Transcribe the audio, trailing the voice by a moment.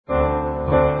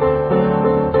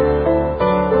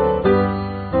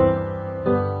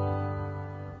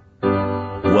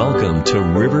to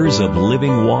Rivers of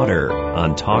Living Water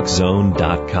on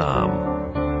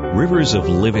TalkZone.com. Rivers of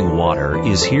Living Water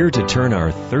is here to turn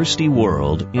our thirsty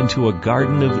world into a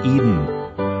Garden of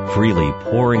Eden, freely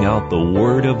pouring out the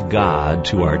Word of God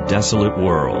to our desolate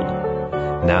world.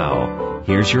 Now,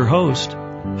 here's your host,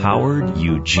 Howard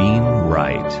Eugene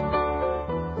Wright.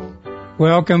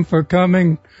 Welcome for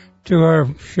coming to our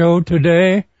show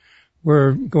today.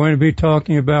 We're going to be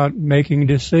talking about making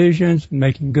decisions,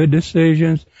 making good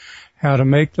decisions, how to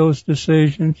make those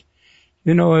decisions.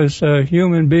 You know, as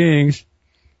human beings,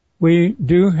 we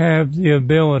do have the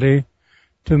ability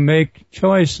to make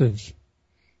choices.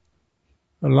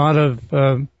 A lot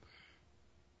of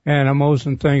animals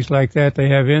and things like that, they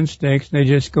have instincts, and they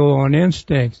just go on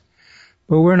instincts.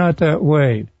 But we're not that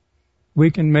way. We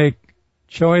can make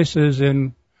choices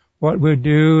in what we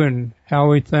do and how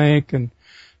we think and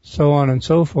so on and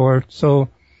so forth. So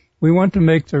we want to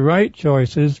make the right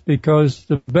choices, because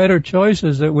the better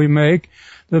choices that we make,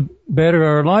 the better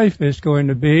our life is going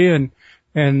to be, and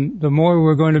the more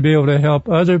we're going to be able to help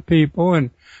other people and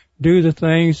do the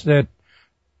things that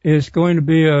is going to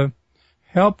be a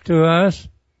help to us.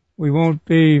 We won't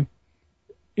be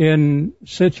in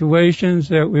situations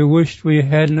that we wished we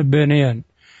hadn't have been in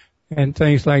and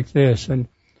things like this. And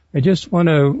I just want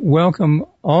to welcome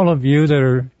all of you that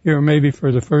are here maybe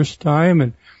for the first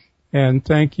time, and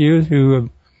thank you who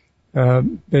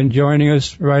have been joining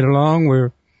us right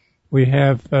along. We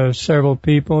have several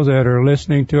people that are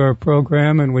listening to our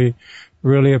program, and we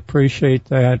really appreciate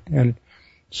that. And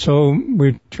so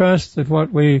we trust that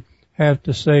what we have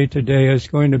to say today is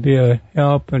going to be a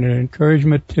help and an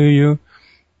encouragement to you.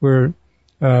 We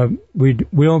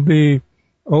will be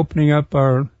opening up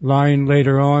our line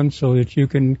later on so that you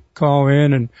can call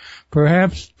in and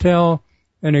perhaps tell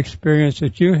an experience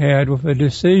that you had with a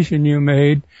decision you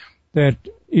made, that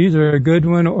either a good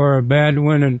one or a bad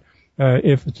one, and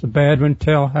if it's a bad one,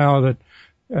 tell how that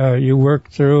you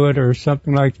worked through it or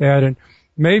something like that. And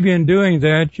maybe in doing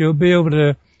that, you'll be able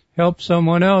to help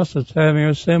someone else that's having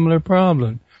a similar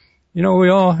problem. You know, we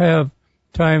all have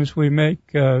times we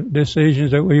make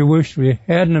decisions that we wish we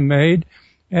hadn't made,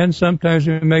 and sometimes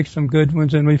we make some good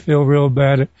ones and we feel real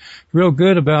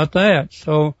good about that.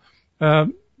 So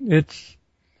it's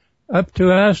up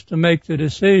to us to make the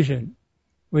decision.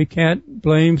 We can't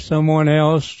blame someone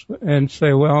else and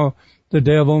say, well, the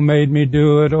devil made me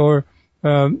do it, or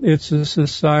it's the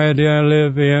society I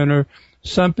live in, or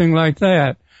something like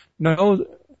that. No,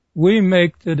 we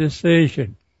make the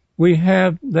decision. We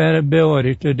have that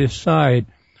ability to decide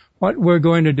what we're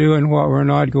going to do and what we're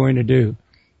not going to do.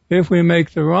 If we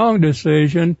make the wrong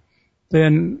decision,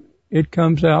 then it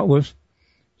comes out with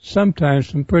sometimes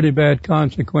some pretty bad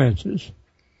consequences.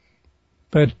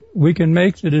 But we can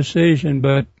make the decision,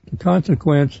 but the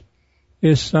consequence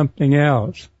is something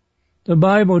else. The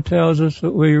Bible tells us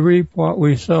that we reap what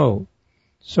we sow.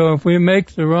 So if we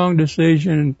make the wrong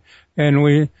decision and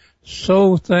we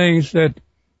sow things that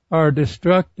are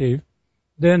destructive,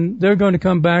 then they're going to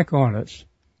come back on us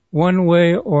one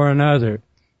way or another.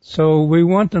 So we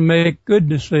want to make good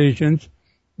decisions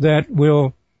that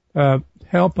will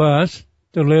help us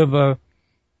to live a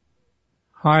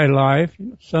high life.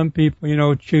 Some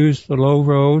people, choose the low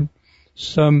road.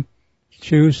 Some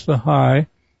choose the high,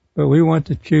 but we want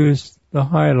to choose the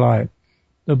high life.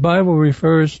 The Bible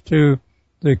refers to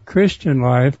the Christian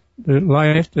life, the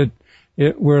life that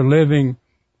we're living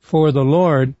for the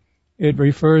Lord. It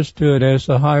refers to it as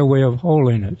the highway of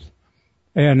holiness.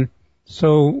 And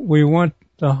so we want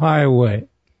the highway.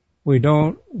 We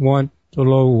don't want the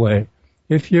low way.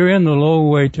 If you're in the low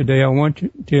way today, I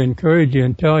want to encourage you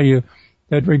and tell you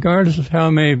that regardless of how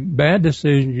many bad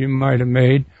decisions you might have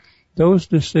made, those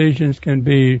decisions can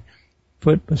be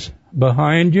put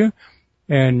behind you,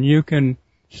 and you can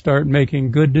start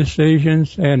making good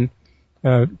decisions and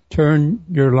turn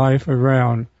your life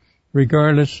around,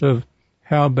 regardless of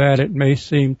how bad it may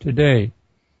seem today.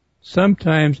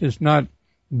 Sometimes it's not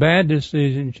bad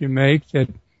decisions you make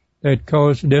that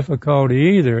cause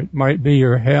difficulty either. It might be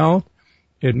your health.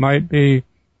 It might be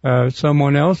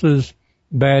someone else's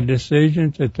bad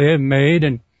decisions that they have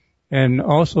made, and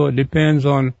also it depends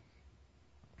on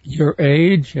your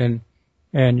age and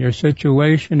your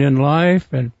situation in life.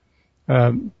 And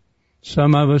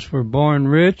some of us were born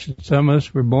rich, and some of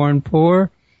us were born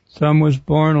poor. Some was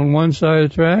born on one side of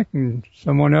the track, and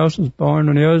someone else was born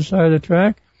on the other side of the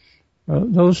track.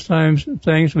 Those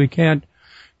things we can't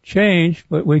change,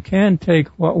 but we can take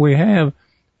what we have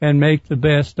and make the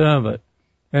best of it.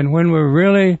 And when we're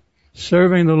really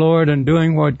serving the Lord and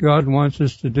doing what God wants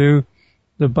us to do,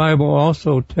 the Bible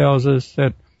also tells us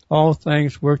that all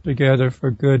things work together for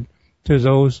good to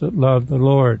those that love the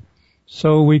Lord.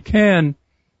 So we can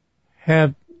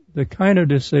have the kind of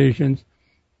decisions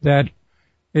that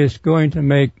is going to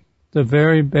make the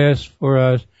very best for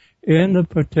us in the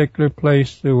particular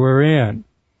place that we're in.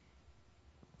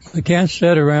 We can't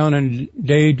sit around and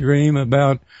daydream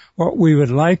about what we would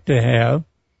like to have.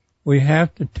 We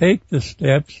have to take the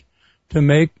steps to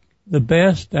make the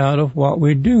best out of what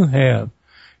we do have.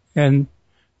 And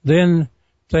then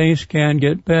things can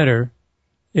get better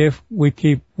if we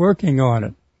keep working on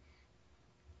it.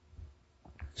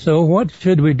 So what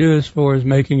should we do as far as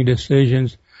making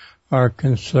decisions are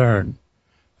concerned?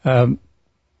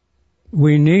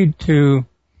 We need to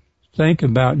think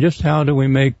about just how do we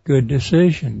make good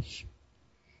decisions.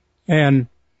 And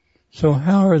so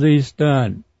how are these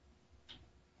done?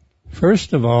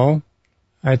 First of all,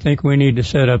 I think we need to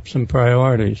set up some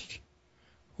priorities.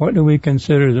 What do we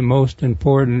consider the most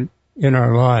important in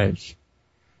our lives?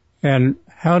 And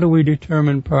how do we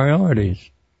determine priorities?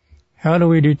 How do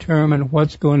we determine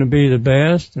what's going to be the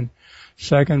best and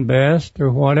second best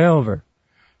or whatever?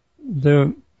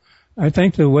 I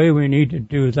think the way we need to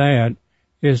do that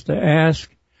is to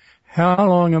ask, how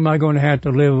long am I going to have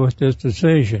to live with this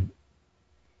decision?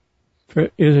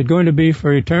 Is it going to be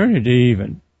for eternity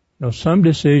even? Some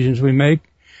decisions we make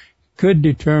could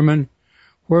determine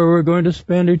where we're going to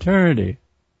spend eternity.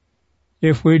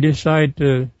 If we decide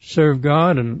to serve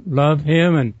God and love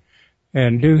Him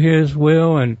and do His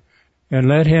will and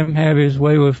let Him have His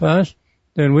way with us,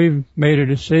 then we've made a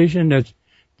decision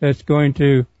that's going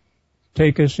to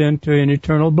take us into an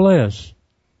eternal bliss.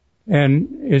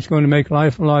 And it's going to make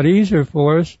life a lot easier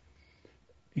for us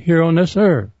here on this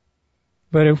earth.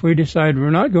 But if we decide we're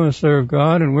not going to serve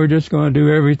God and we're just going to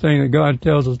do everything that God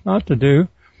tells us not to do,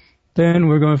 then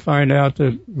we're going to find out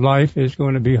that life is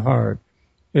going to be hard.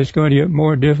 It's going to get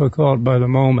more difficult by the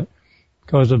moment,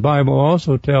 because the Bible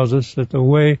also tells us that the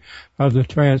way of the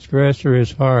transgressor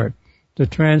is hard. The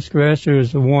transgressor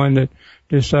is the one that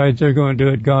decides they're going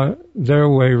to do it their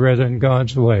way rather than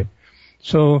God's way.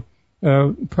 So,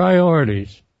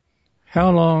 priorities.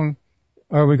 How long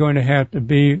are we going to have to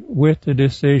be with the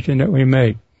decision that we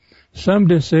make? Some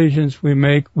decisions we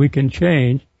make we can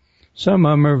change. Some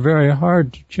of them are very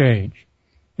hard to change.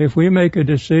 If we make a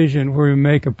decision where we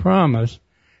make a promise,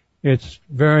 it's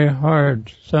very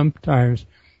hard sometimes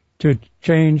to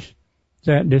change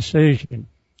that decision.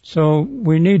 So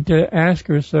we need to ask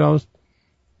ourselves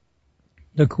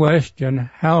the question,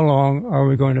 how long are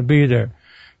we going to be there?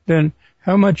 Then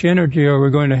how much energy are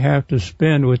we going to have to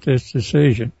spend with this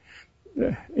decision?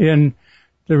 In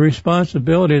the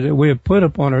responsibility that we have put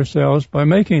upon ourselves by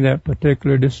making that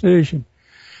particular decision.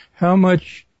 How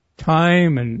much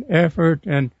time and effort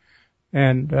and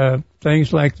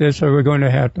things like this are we going to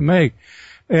have to make?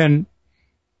 And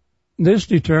this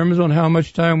determines on how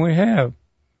much time we have.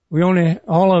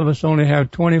 All of us only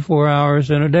have 24 hours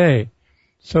in a day.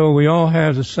 So we all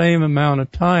have the same amount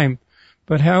of time.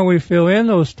 But how we fill in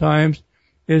those times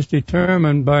is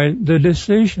determined by the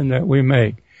decision that we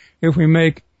make. If we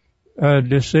make a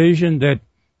decision that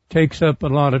takes up a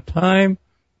lot of time,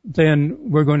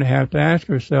 then we're going to have to ask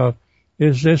ourselves,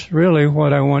 is this really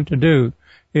what I want to do?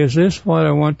 Is this what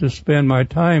I want to spend my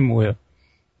time with?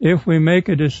 If we make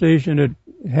a decision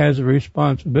that has a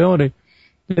responsibility,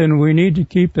 then we need to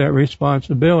keep that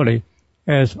responsibility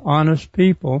as honest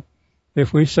people.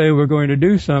 If we say we're going to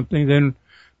do something, then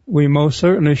we most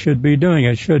certainly should be doing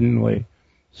it, shouldn't we?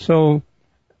 So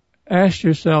ask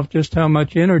yourself, just how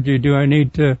much energy do I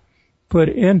need to put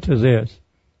into this?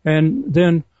 And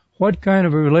then what kind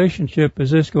of a relationship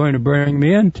is this going to bring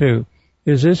me into?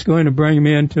 Is this going to bring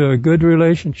me into a good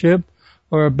relationship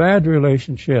or a bad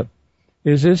relationship?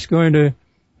 Is this going to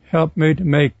help me to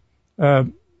make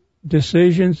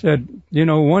decisions that,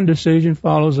 one decision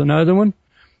follows another one?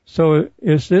 So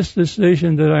is this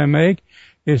decision that I make,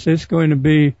 is this going to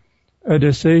be a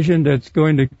decision that's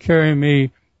going to carry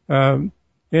me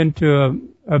into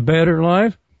a better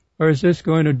life, or is this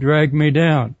going to drag me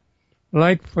down?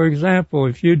 Like, for example,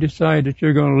 if you decide that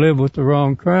you're going to live with the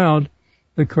wrong crowd,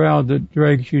 the crowd that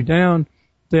drags you down,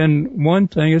 then one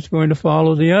thing is going to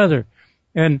follow the other.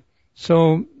 And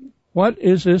so what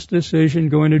is this decision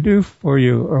going to do for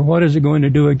you, or what is it going to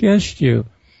do against you?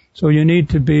 So you need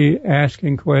to be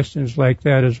asking questions like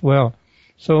that as well.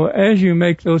 So as you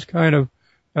make those kind of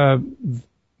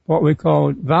what we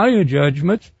call value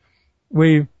judgments,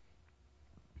 we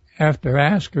have to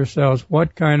ask ourselves,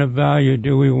 what kind of value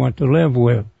do we want to live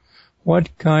with?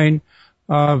 What kind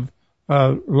of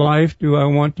life do I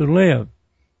want to live?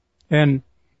 And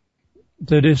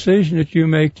the decision that you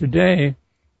make today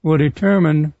will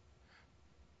determine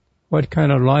what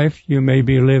kind of life you may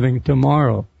be living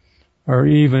tomorrow, or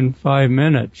even 5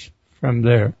 minutes from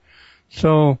there.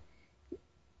 So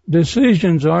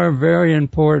decisions are very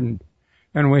important,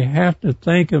 and we have to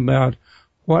think about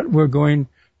what we're going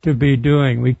to be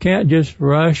doing. We can't just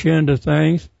rush into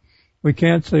things. We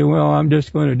can't say, well, I'm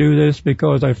just going to do this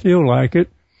because I feel like it.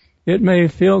 It may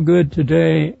feel good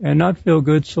today and not feel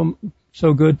good so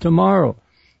good tomorrow.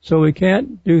 So we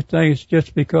can't do things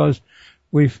just because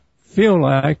we feel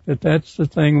like that's the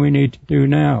thing we need to do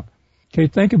now. Okay,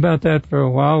 think about that for a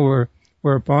while.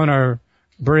 We're upon our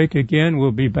break again.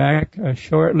 We'll be back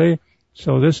shortly.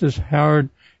 So this is Howard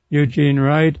Eugene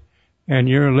Wright, and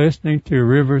you're listening to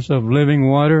Rivers of Living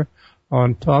Water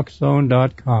on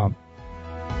TalkZone.com.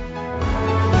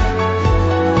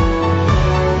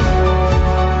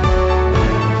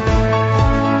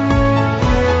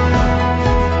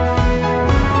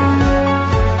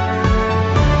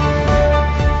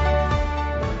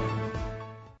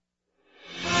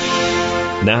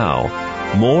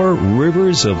 Now, more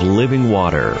Rivers of Living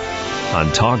Water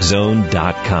on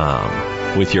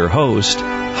TalkZone.com with your host,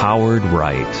 Howard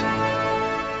Wright.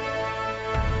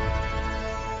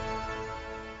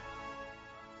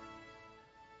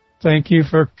 Thank you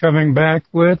for coming back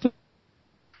with us.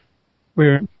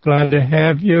 We're glad to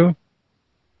have you.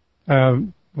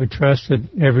 We trust that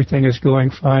everything is going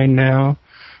fine now.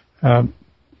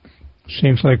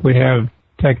 Seems like we have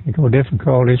technical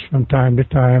difficulties from time to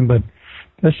time, but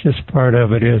that's just part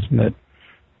of it, isn't it?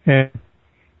 And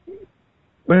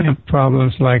when we have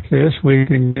problems like this, we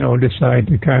can, decide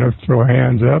to kind of throw our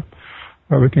hands up,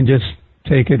 or we can just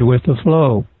take it with the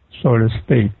flow, so to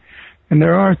speak. And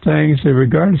there are things that,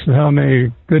 regardless of how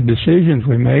many good decisions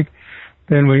we make,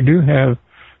 then we do have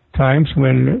times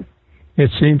when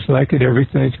it seems like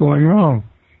everything's going wrong.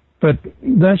 But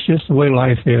that's just the way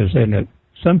life is, isn't it?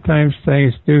 Sometimes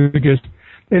things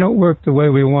they don't work the way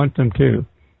we want them to.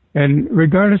 And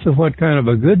regardless of what kind of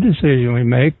a good decision we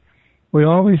make, we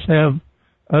always have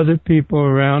other people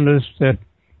around us that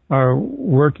are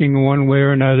working one way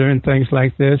or another and things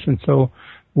like this. And so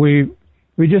we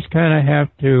just kind of have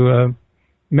to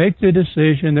make the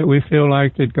decision that we feel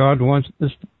like that God wants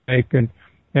us to make,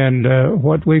 and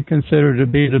what we consider to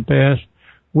be the best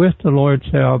with the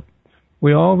Lord's help.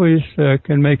 We always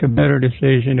can make a better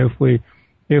decision if we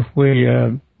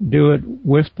do it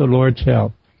with the Lord's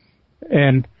help.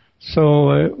 And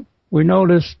so we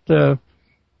noticed that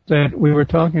we were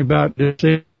talking about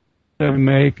decisions that we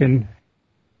make and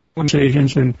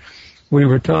decisions, and we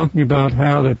were talking about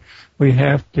how that we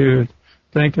have to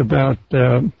think about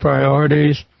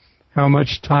priorities. How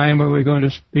much time are we going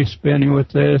to be spending with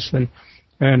this, and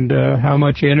how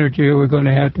much energy are we going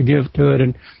to have to give to it,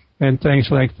 and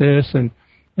things like this. And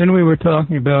then we were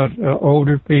talking about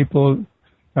older people.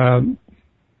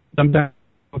 Sometimes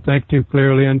don't think too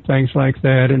clearly and things like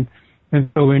that, and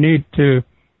so we need to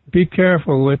be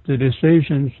careful with the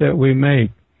decisions that we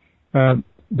make.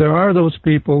 There are those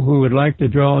people who would like to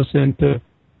draw us into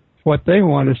what they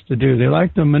want us to do. They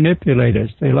like to manipulate us.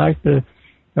 They like to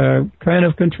kind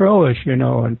of control us,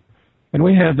 and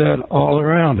we have that all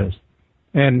around us.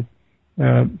 And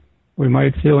we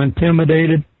might feel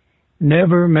intimidated.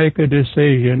 Never make a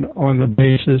decision on the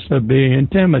basis of being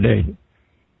intimidated.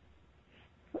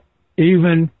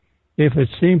 Even if it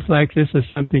seems like this is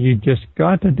something you just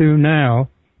got to do now,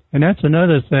 and that's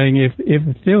another thing, if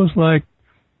it feels like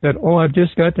that, I've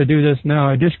just got to do this now,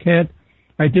 I just can't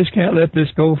let this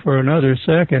go for another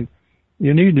second,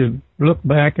 you need to look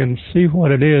back and see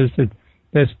what it is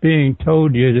that's being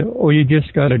told you that, you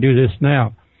just got to do this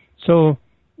now. So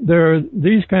there are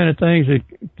these kind of things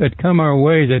that come our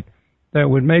way that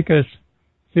would make us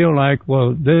feel like,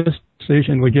 this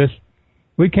decision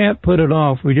we can't put it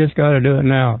off. We just got to do it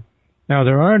now. Now,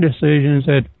 there are decisions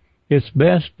that it's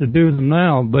best to do them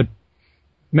now, but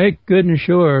make good and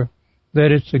sure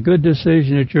that it's a good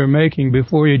decision that you're making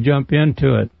before you jump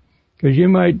into it. Because you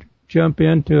might jump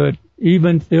into it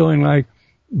even feeling like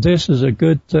this is a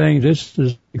good thing, this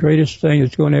is the greatest thing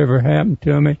that's going to ever happen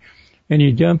to me, and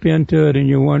you jump into it and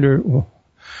you wonder,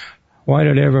 why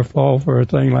did I ever fall for a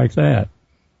thing like that?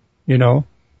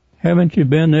 Haven't you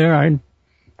been there?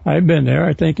 I've been there.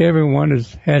 I think everyone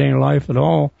who's had any life at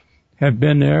all have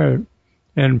been there,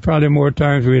 and probably more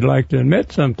times we'd like to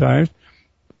admit sometimes.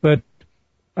 But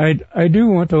I do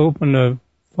want to open the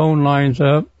phone lines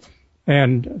up,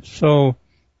 and so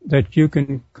that you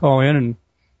can call in and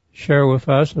share with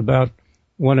us about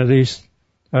one of these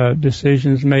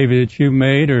decisions maybe that you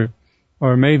made,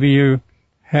 or maybe you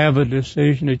have a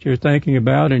decision that you're thinking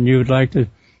about and you would like to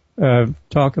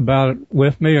talk about it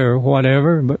with me or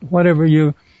whatever. But whatever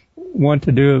you want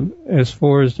to do as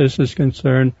far as this is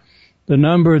concerned, the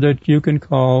number that you can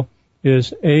call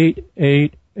is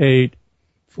 888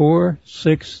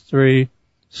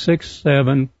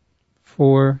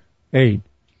 463-6748.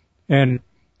 And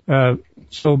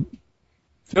so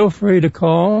feel free to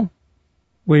call.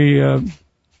 We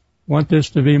want this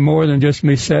to be more than just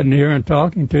me sitting here and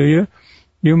talking to you.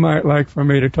 You might like for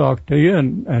me to talk to you,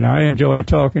 and I enjoy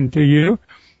talking to you,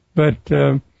 but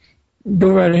go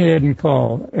right ahead and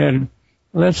call. And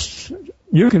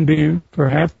you can be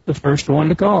perhaps the first one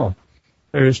to call.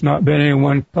 There's not been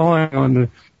anyone calling on the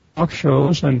talk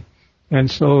shows, and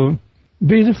so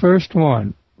be the first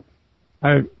one.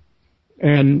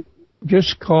 And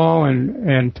just call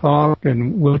and talk,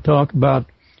 and we'll talk about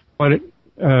what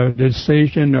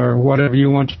decision or whatever you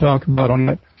want to talk about on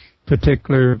that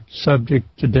particular subject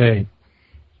today.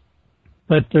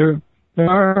 But there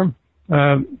are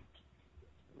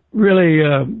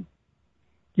really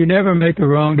you never make a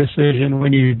wrong decision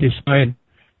when you decide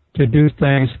to do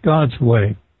things God's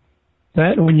way.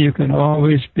 That one you can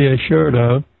always be assured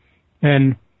of,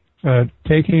 and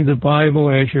taking the Bible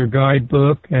as your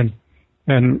guidebook and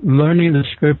learning the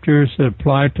scriptures that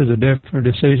apply to the different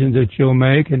decisions that you'll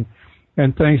make and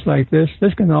things like this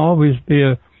can always be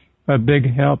a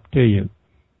big help to you.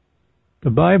 The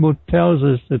Bible tells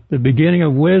us that the beginning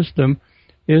of wisdom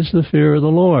is the fear of the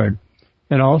Lord,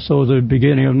 and also the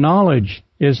beginning of knowledge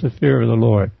is the fear of the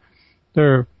Lord.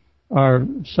 There are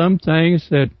some things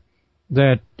that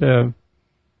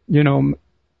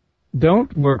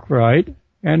don't work right,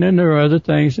 and then there are other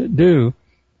things that do.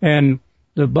 And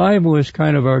the Bible is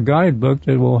kind of our guidebook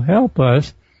that will help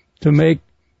us to make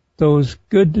those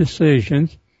good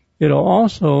decisions. It'll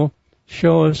also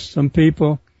show us some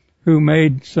people who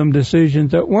made some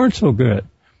decisions that weren't so good.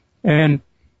 And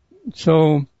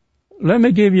so let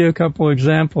me give you a couple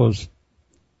examples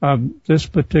of this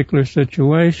particular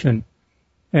situation.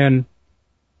 And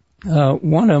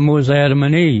one of them was Adam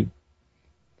and Eve.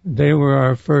 They were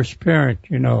our first parent,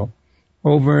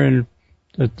 Over in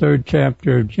the 3rd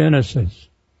chapter of Genesis,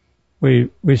 we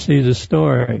see the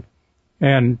story.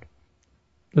 And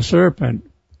the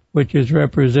serpent, which is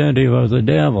representative of the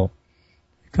devil,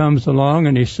 comes along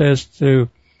and he says to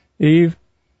Eve,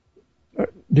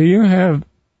 you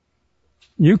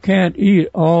can't eat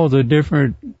all the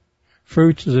different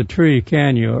fruits of the tree,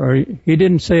 can you? Or he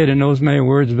didn't say it in those many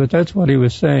words, but that's what he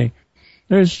was saying.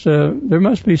 There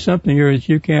must be something here that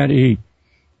you can't eat.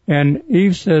 And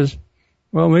Eve says,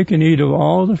 well, we can eat of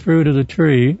all the fruit of the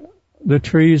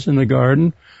trees in the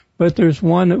garden, but there's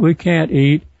one that we can't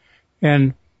eat,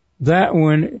 and that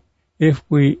one, if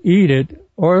we eat it,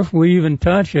 or if we even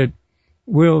touch it,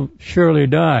 we'll surely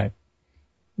die.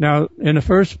 Now, in the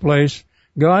first place,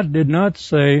 God did not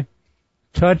say,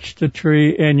 touch the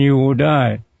tree and you will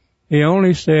die. He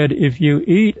only said, if you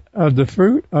eat of the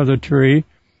fruit of the tree,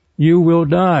 you will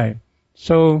die.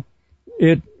 So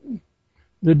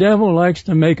the devil likes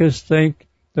to make us think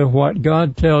that what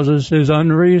God tells us is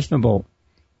unreasonable.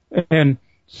 And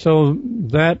so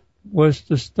that was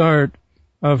the start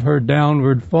of her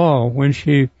downward fall, when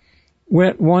she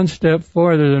went one step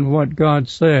farther than what God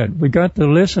said. We got to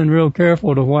listen real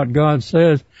careful to what God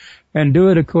says and do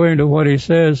it according to what He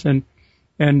says, and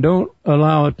don't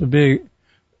allow it to be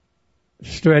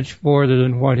stretched farther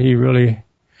than what He really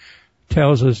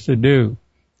tells us to do.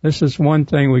 This is one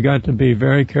thing we got to be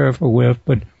very careful with,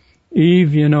 but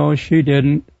Eve, she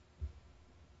didn't.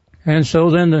 And so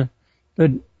then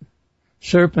the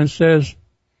serpent says,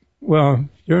 well,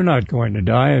 you're not going to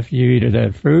die if you eat of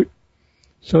that fruit.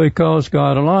 So he calls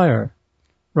God a liar.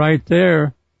 Right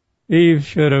there, Eve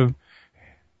should have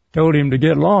told him to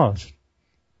get lost.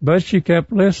 But she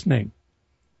kept listening.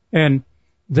 And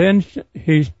then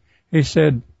he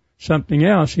said something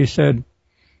else. He said,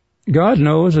 God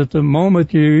knows at the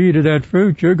moment you eat of that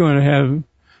fruit, you're going to have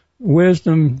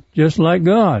wisdom just like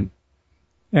God.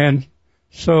 And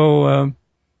so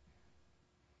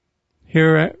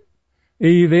here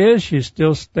Eve is. She's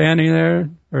still standing there,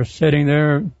 or sitting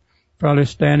there, probably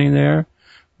standing there,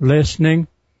 listening.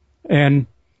 And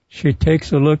she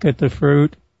takes a look at the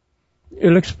fruit. It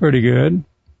looks pretty good.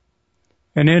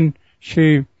 And then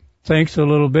she thinks a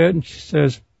little bit, and she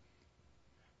says,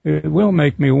 it will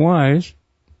make me wise.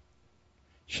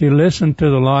 She listened to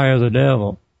the lie of the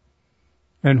devil.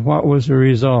 And what was the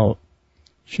result?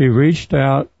 She reached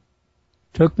out,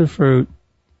 took the fruit,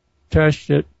 touched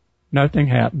it, nothing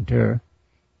happened to her.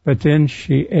 But then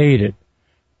she ate it.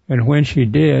 And when she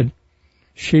did,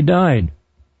 she died.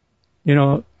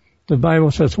 The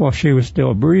Bible says while she was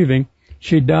still breathing,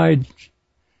 she died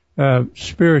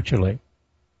spiritually.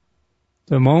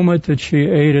 The moment that she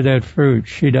ate of that fruit,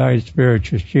 she died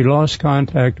spiritually. She lost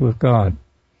contact with God.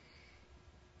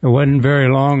 It wasn't very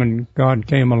long, and God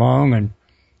came along,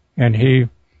 and He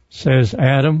says,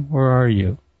 Adam, where are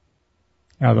you?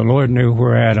 Now the Lord knew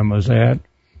where Adam was at.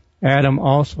 Adam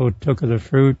also took of the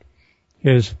fruit.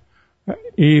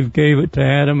 Eve gave it to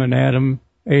Adam, and Adam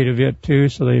ate of it too,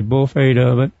 so they both ate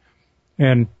of it.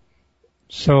 And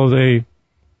so the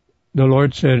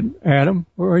Lord said, Adam,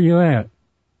 where are you at?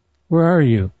 Where are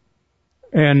you?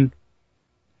 And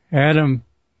Adam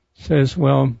says,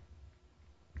 well,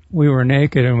 we were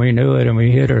naked and we knew it and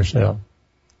we hid ourselves.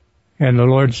 And the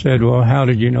Lord said, well, how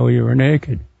did you know you were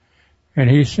naked? And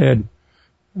he said,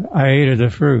 I ate of the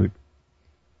fruit.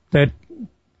 That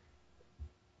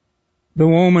the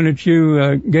woman that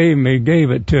you gave me gave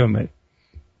it to me.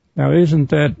 Now, isn't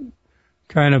that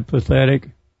kind of pathetic?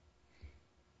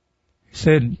 He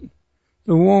said,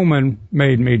 the woman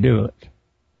made me do it.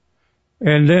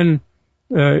 And then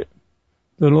the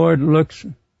Lord looks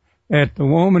at the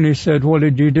woman. He said, what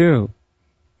did you do?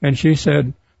 And she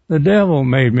said, the devil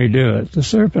made me do it. The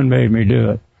serpent made me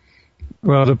do it.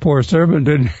 Well, the poor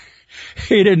serpent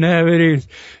he didn't have any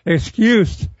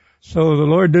excuse. So the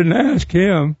Lord didn't ask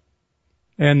him.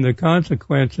 And the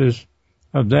consequences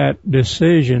of that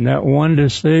decision, that one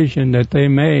decision that they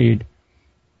made,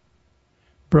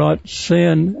 brought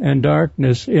sin and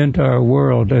darkness into our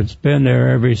world that's been there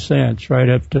ever since, right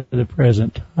up to the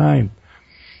present time.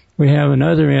 We have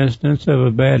another instance of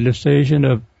a bad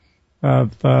decision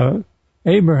of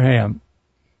Abraham.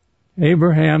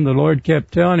 Abraham, the Lord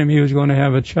kept telling him he was going to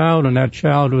have a child, and that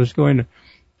child was going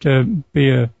to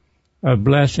be a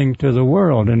blessing to the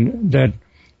world, and that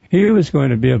he was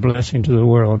going to be a blessing to the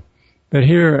world. But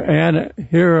here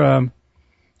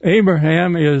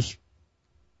Abraham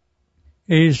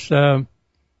he's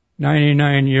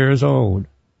 99 years old.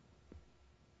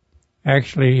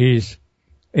 Actually, he's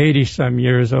 80-some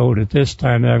years old at this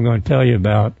time that I'm going to tell you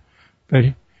about.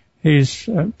 But he's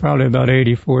probably about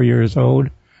 84 years old.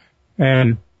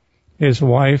 And his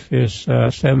wife is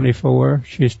 74.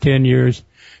 She's 10 years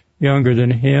younger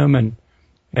than him,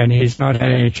 and he's not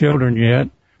had any children yet.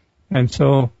 And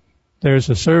so there's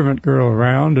a servant girl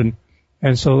around,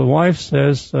 and so the wife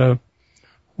says,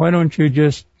 why don't you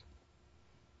just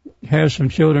have some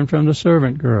children from the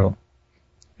servant girl,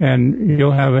 and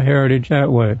you'll have a heritage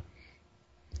that way.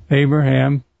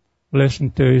 Abraham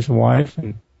listened to his wife,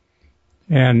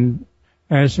 and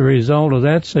as a result of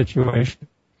that situation,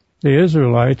 the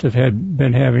Israelites have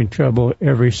been having trouble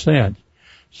ever since.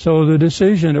 So the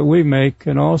decision that we make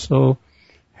can also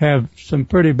have some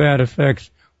pretty bad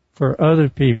effects for other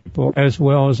people as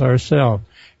well as ourselves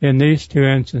in these two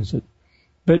instances.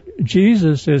 But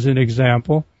Jesus is an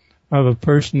example of a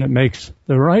person that makes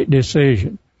the right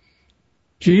decision.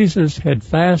 Jesus had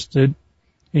fasted.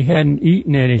 He hadn't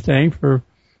eaten anything for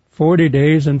 40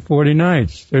 days and 40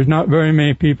 nights. There's not very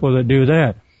many people that do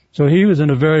that. So he was in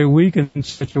a very weakened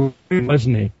situation,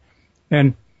 wasn't he?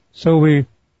 And so we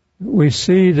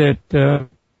see that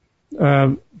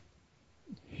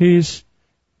he's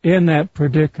in that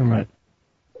predicament.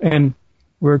 And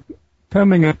we're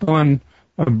coming up on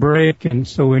a break, and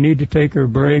so we need to take our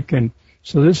break. And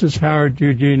so this is Howard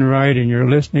Eugene Wright, and you're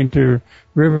listening to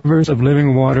Rivers of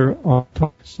Living Water on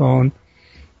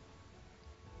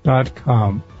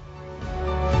TalkZone.com.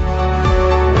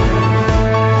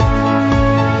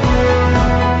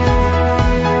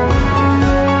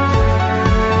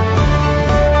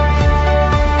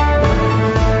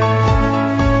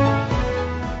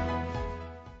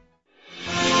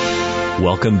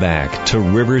 Welcome back to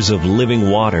Rivers of Living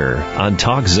Water on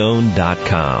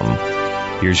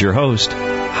TalkZone.com. Here's your host,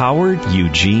 Howard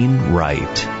Eugene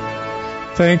Wright.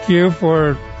 Thank you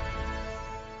for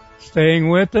staying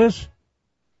with us,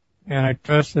 and I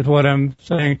trust that what I'm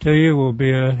saying to you will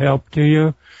be a help to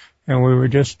you. And we were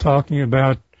just talking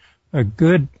about a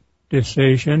good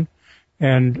decision,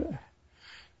 and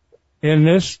in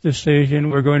this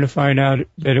decision we're going to find out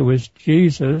that it was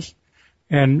Jesus.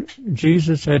 And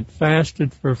Jesus had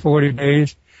fasted for 40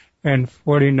 days and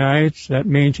 40 nights. That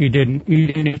means he didn't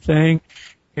eat anything.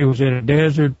 He was in a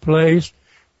desert place,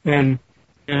 and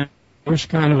it was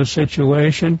kind of a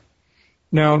situation.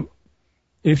 Now,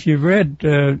 if you've read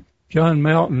John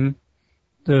Melton,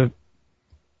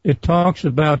 it talks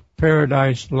about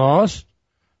paradise lost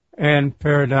and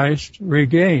paradise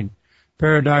regained.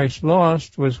 Paradise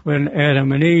lost was when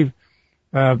Adam and Eve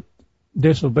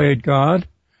disobeyed God.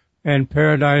 And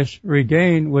paradise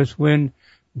regained was when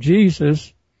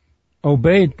Jesus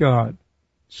obeyed God.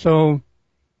 So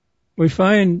we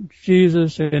find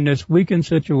Jesus in this weakened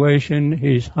situation.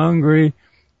 He's hungry.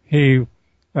 He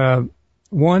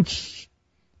wants,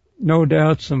 no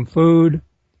doubt, some food.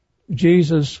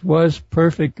 Jesus was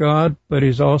perfect God, but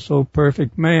he's also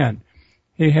perfect man.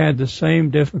 He had the same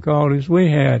difficulties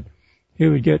we had. he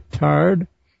would get tired.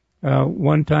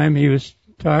 One time he was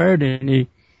tired and he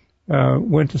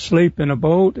went to sleep in a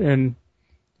boat, and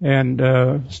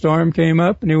storm came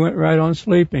up and he went right on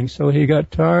sleeping. So he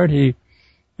got tired, he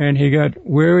got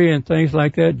weary and things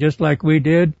like that, just like we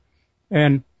did.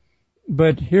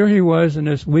 But here he was in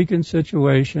this weakened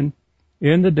situation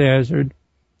in the desert,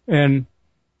 and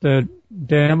the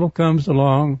devil comes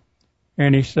along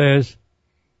and he says,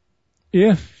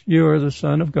 if you are the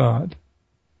Son of God,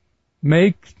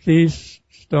 make these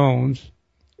stones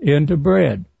into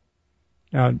bread.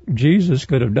 Now, Jesus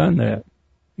could have done that.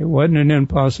 It wasn't an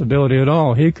impossibility at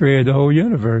all. He created the whole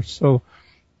universe, so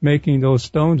making those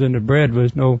stones into bread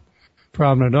was no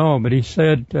problem at all. But he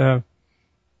said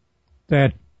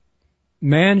that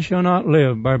man shall not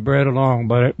live by bread alone,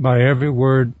 but by every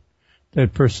word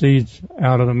that proceeds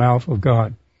out of the mouth of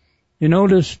God. You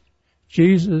notice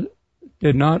Jesus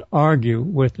did not argue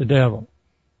with the devil.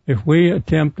 If we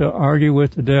attempt to argue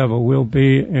with the devil, we'll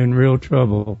be in real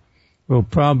trouble. We'll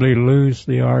probably lose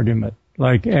the argument,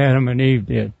 like Adam and Eve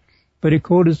did. But he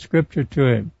quoted scripture to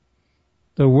him.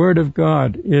 The word of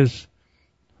God is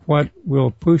what will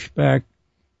push back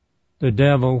the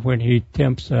devil when he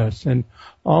tempts us. And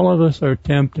all of us are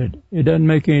tempted. It doesn't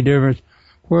make any difference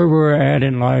where we're at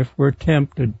in life. We're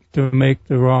tempted to make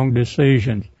the wrong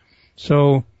decisions.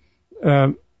 So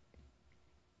that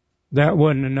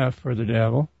wasn't enough for the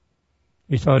devil.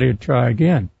 He thought he'd try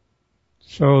again.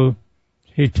 So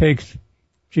he takes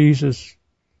Jesus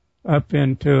up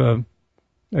into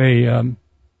on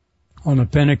the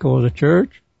pinnacle of the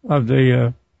church, of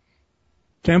the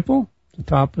temple, the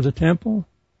top of the temple,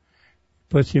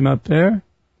 puts him up there,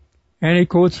 and he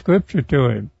quotes scripture to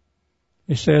him.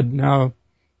 He said, now,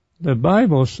 the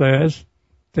Bible says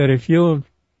that if you'll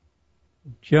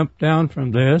jump down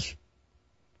from this,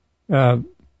 and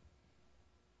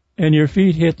your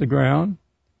feet hit the ground,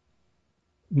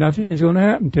 nothing's going to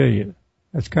happen to you.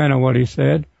 That's kind of what he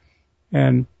said.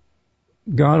 And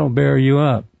God will bear you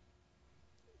up.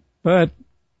 But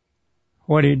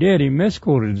what he did, he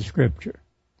misquoted the scripture.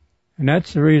 And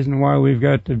that's the reason why we've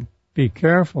got to be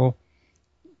careful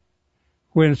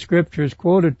when scripture is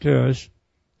quoted to us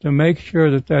to make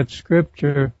sure that that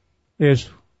scripture is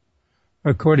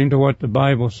according to what the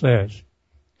Bible says.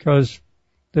 Because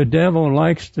the devil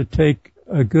likes to take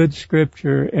a good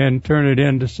scripture and turn it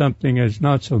into something that's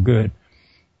not so good.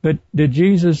 But did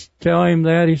Jesus tell him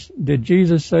that? Did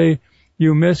Jesus say,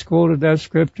 you misquoted that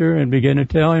scripture, and begin to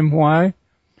tell him why?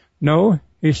 No,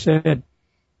 he said,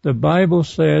 the Bible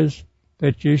says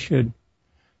that you should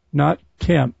not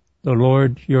tempt the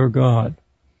Lord your God.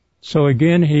 So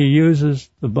again, he uses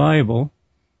the Bible,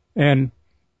 and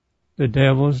the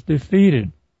devil's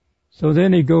defeated. So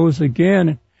then he goes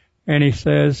again, and he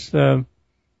says,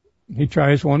 he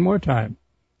tries one more time.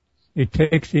 He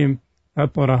takes him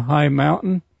up on a high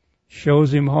mountain,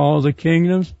 shows him all the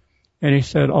kingdoms, and he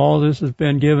said, all this has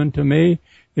been given to me.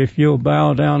 If you'll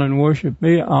bow down and worship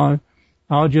me,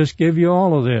 I'll just give you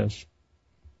all of this.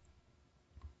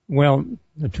 Well,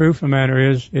 the truth of the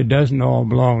matter is, it doesn't all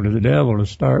belong to the devil to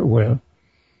start with.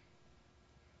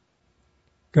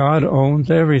 God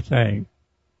owns everything,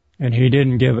 and he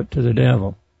didn't give it to the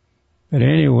devil. But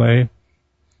anyway,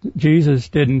 Jesus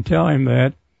didn't tell him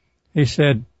that. He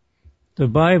said, the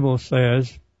Bible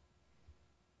says,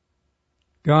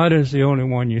 God is the only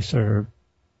one you serve.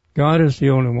 God is the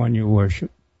only one you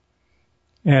worship.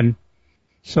 And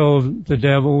so the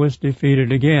devil was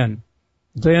defeated again.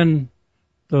 Then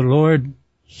the Lord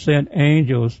sent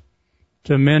angels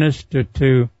to minister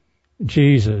to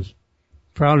Jesus.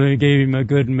 Probably gave him a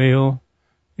good meal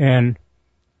and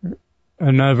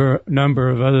another number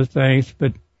of other things,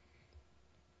 but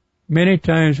many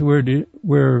times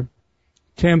we're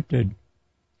tempted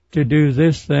to do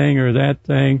this thing or that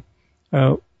thing.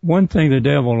 One thing the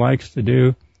devil likes to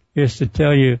do is to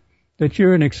tell you that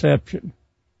you're an exception.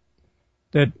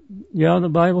 That, yeah, the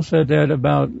Bible said that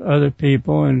about other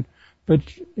people, but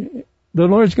the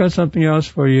Lord's got something else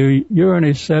for you. You're an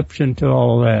exception to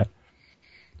all of that.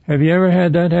 Have you ever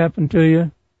had that happen to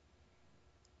you?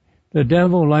 The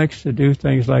devil likes to do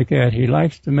things like that. He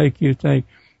likes to make you think,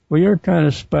 well, you're kind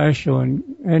of special,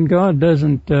 and God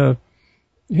doesn't,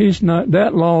 he's not,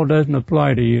 that law doesn't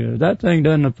apply to you. That thing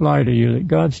doesn't apply to you that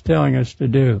God's telling us to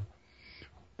do.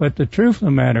 But the truth of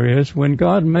the matter is, when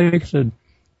God makes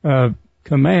a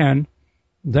command,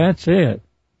 that's it.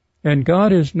 And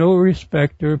God is no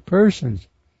respecter of persons.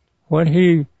 What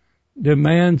he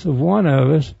demands of one of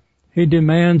us, he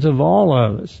demands of all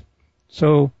of us.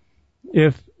 So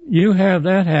if you have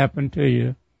that happen to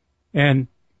you, and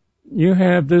you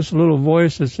have this little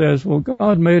voice that says, well,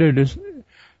 God made it as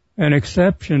an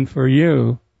exception for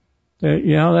you, that,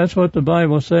 yeah, that's what the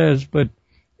Bible says, but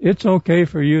it's okay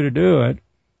for you to do it.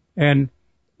 And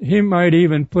he might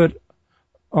even put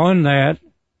on that,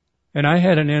 and I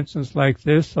had an instance like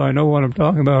this, so I know what I'm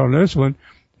talking about on this one.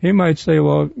 He might say,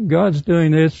 well, God's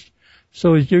doing this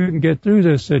so that you can get through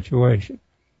this situation.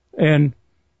 And,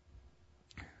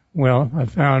 well, I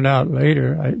found out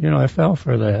later, I fell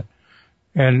for that.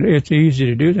 And it's easy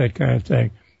to do that kind of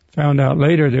thing. Found out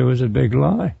later there was a big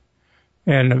lie.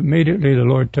 And immediately the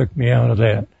Lord took me out of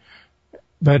that.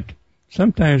 But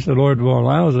sometimes the Lord will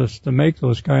allow us to make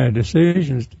those kind of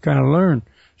decisions to kind of learn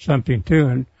something too.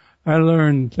 And I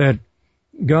learned that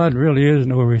God really is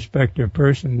no respecter of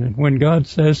person. And when God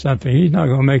says something, He's not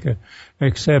going to make an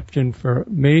exception for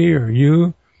me or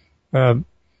you.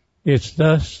 It's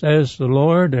thus says the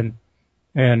Lord,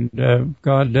 and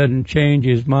God doesn't change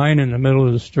His mind in the middle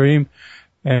of the stream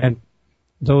and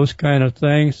those kind of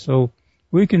things. So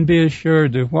we can be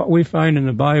assured that what we find in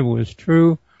the Bible is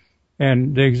true,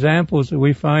 and the examples that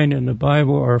we find in the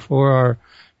Bible are for our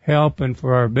help and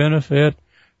for our benefit.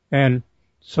 And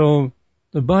so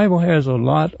the Bible has a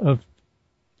lot of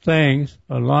things,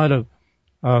 a lot of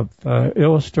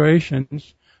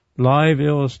illustrations, live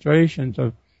illustrations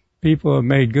of people who have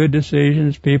made good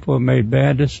decisions, people who have made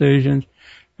bad decisions,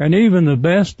 and even the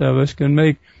best of us can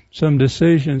make some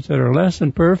decisions that are less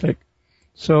than perfect.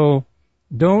 So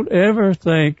don't ever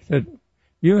think that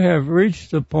you have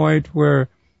reached the point where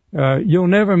you'll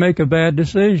never make a bad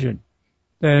decision,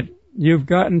 that you've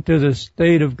gotten to the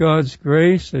state of God's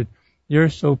grace, that you're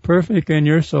so perfect and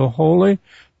you're so holy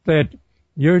that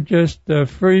you're just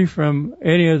free from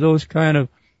any of those kind of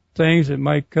things that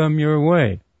might come your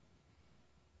way.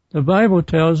 The Bible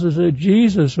tells us that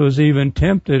Jesus was even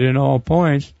tempted in all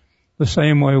points the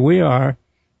same way we are,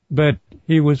 but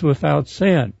He was without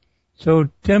sin. So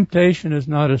temptation is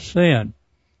not a sin.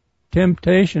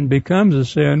 Temptation becomes a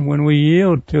sin when we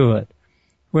yield to it,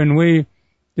 when we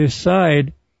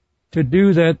decide to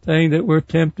do that thing that we're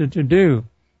tempted to do,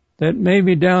 that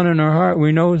maybe down in our heart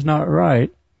we know is not right,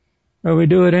 but we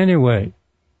do it anyway.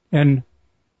 And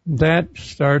that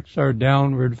starts our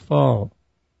downward fall.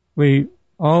 We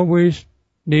always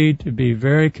need to be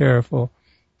very careful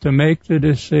to make the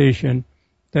decision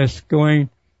that's going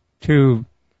to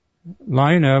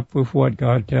line up with what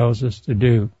God tells us to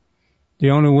do. The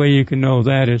only way you can know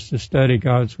that is to study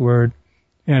God's Word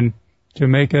and to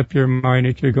make up your mind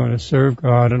that you're going to serve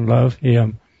God and love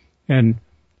Him and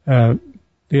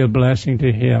be a blessing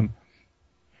to Him.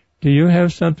 Do you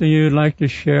have something you'd like to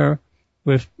share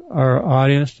with our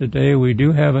audience today? We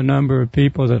do have a number of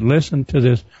people that listen to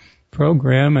this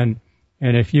program, and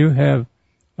if you have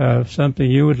something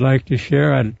you would like to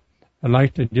share, I'd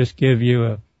like to just give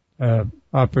you a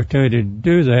opportunity to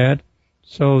do that.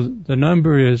 So the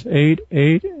number is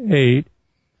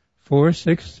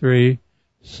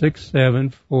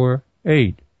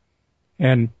 888-463-6748.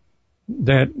 And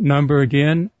that number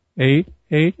again,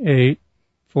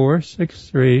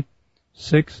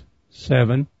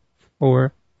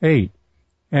 888-463-6748.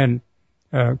 And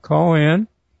call in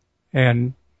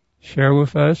and share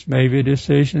with us maybe a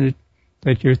decision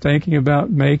that you're thinking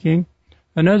about making.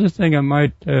 Another thing I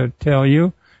might tell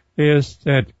you is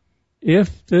that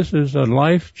if this is a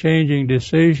life-changing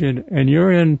decision and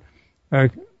you're in a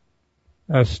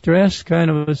stress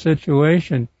kind of a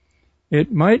situation,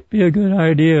 it might be a good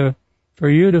idea for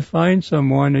you to find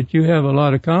someone that you have a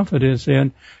lot of confidence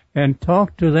in and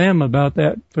talk to them about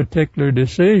that particular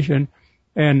decision,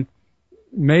 and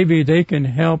maybe they can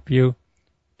help you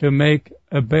to make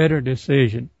a better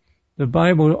decision. The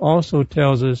Bible also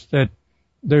tells us that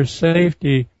there's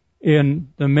safety in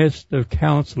the midst of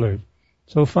counselors.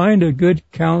 So find a good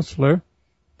counselor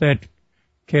that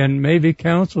can maybe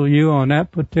counsel you on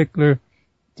that particular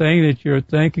thing that you're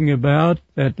thinking about,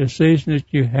 that decision that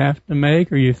you have to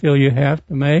make or you feel you have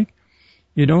to make.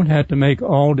 You don't have to make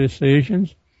all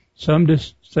decisions. Some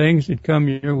things that come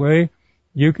your way,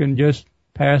 you can just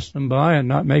pass them by and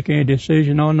not make any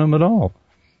decision on them at all.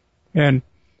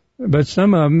 But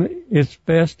some of them, it's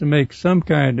best to make some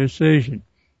kind of decision.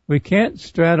 We can't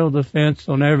straddle the fence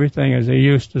on everything, as they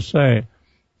used to say.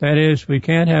 That is, we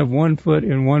can't have one foot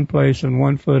in one place and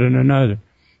one foot in another.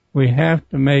 We have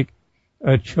to make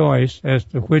a choice as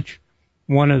to which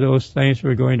one of those things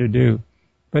we're going to do.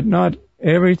 But not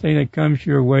everything that comes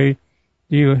your way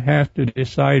do you have to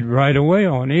decide right away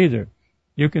on either.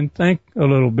 You can think a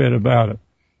little bit about it.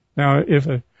 Now,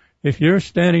 if you're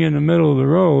standing in the middle of the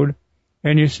road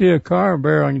and you see a car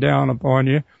barreling down upon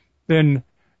you, then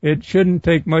it shouldn't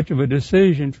take much of a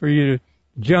decision for you to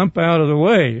jump out of the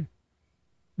way.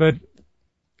 But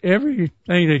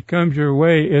everything that comes your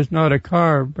way is not a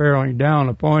car barreling down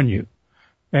upon you.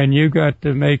 And you got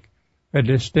to make a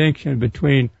distinction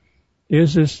between,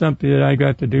 is this something that I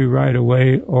got to do right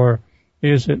away, or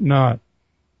is it not?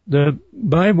 The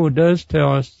Bible does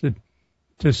tell us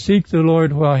to seek the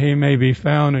Lord while he may be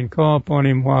found and call upon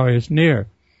him while he is near.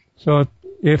 So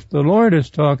if the Lord is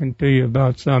talking to you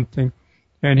about something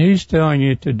and he's telling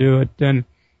you to do it, then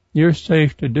you're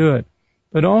safe to do it.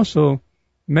 But also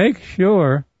make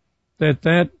sure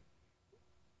that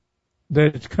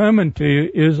it's coming to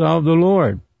you is of the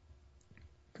Lord.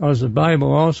 Because the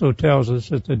Bible also tells us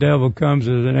that the devil comes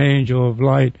as an angel of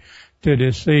light to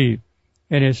deceive,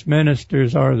 and his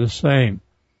ministers are the same.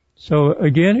 So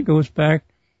again, it goes back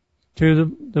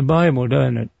to the Bible,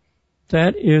 doesn't it?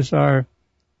 That is our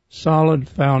solid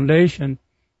foundation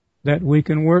that we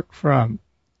can work from.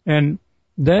 And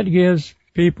that gives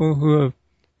people who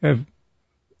have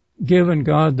given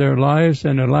God their lives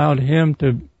and allowed him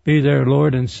to be their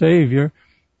Lord and Savior,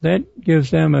 that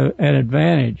gives them an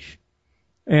advantage.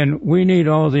 And we need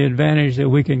all the advantage that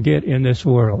we can get in this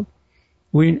world.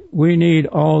 We need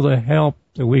all the help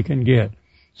that we can get.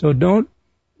 So don't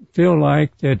feel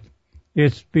like that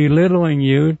it's belittling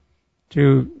you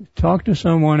to talk to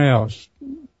someone else.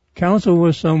 Counsel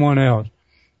with someone else,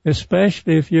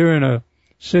 especially if you're in a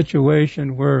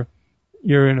situation where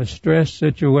you're in a stress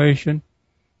situation.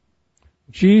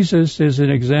 Jesus is an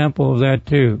example of that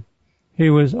too. He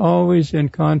was always in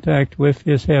contact with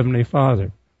his Heavenly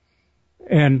Father.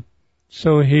 And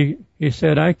so he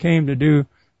said, I came to do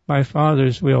my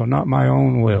Father's will, not my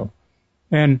own will.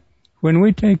 And when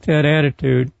we take that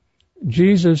attitude,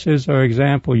 Jesus is our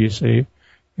example, you see.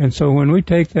 And so when we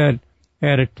take that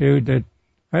attitude that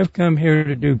I've come here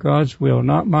to do God's will,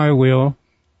 not my will,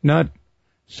 not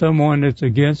someone that's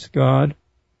against God.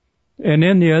 And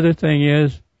then the other thing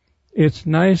is, it's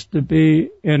nice to be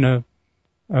in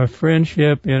a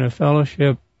friendship, in a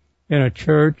fellowship, in a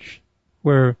church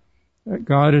where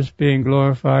God is being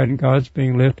glorified and God's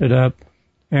being lifted up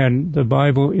and the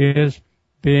Bible is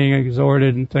being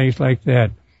exhorted and things like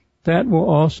that. That will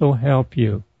also help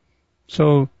you.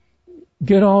 So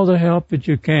get all the help that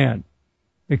you can,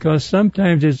 because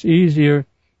sometimes it's easier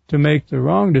to make the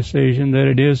wrong decision than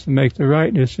it is to make the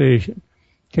right decision.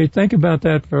 Okay, think about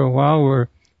that for a while.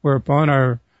 We're upon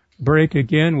our break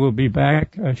again. We'll be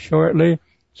back shortly.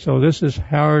 So this is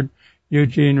Howard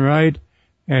Eugene Wright,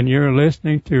 and you're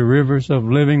listening to Rivers of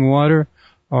Living Water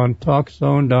on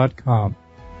TalkZone.com.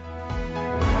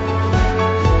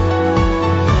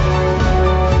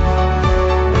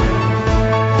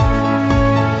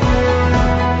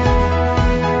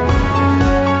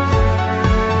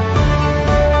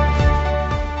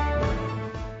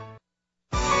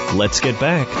 Let's get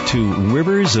back to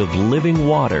Rivers of Living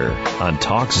Water on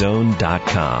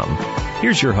TalkZone.com.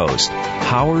 Here's your host,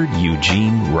 Howard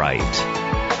Eugene Wright.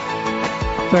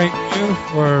 Thank you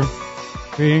for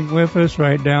being with us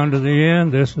right down to the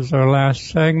end. This is our last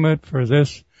segment for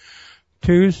this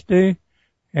Tuesday,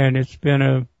 and it's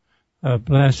been a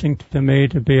blessing to me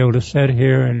to be able to sit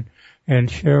here and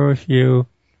share with you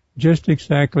just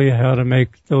exactly how to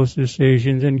make those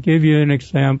decisions and give you an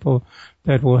example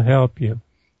that will help you.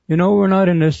 You know, we're not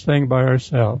in this thing by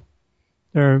ourselves.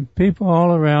 There are people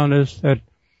all around us that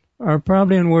are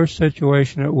probably in worse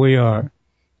situation than we are.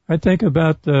 I think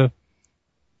about the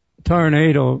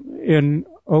tornado in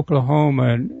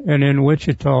Oklahoma and in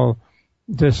Wichita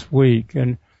this week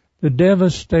and the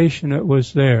devastation that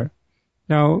was there.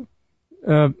 Now,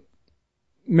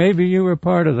 maybe you were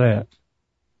part of that,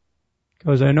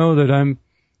 because I know that I'm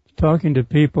talking to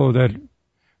people that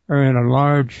are in a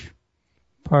large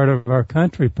part of our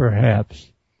country, perhaps.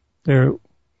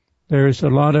 There's a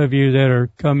lot of you that are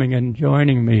coming and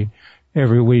joining me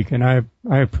every week, and I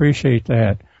appreciate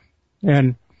that.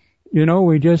 And, you know,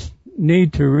 we just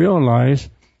need to realize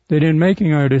that in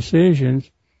making our decisions,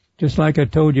 just like I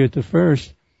told you at the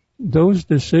first, those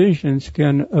decisions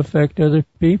can affect other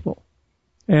people.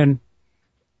 And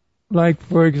like,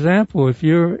 for example, if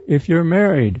you're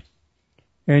married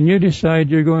and you decide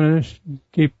you're going to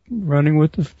keep running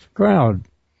with the crowd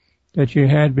that you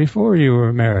had before you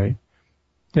were married,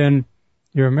 then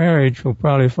your marriage will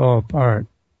probably fall apart.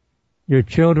 Your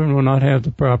children will not have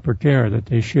the proper care that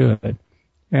they should,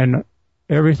 and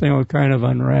everything will kind of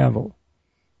unravel,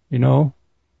 you know.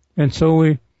 And so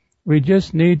we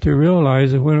just need to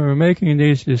realize that when we're making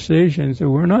these decisions, that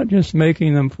we're not just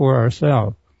making them for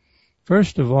ourselves.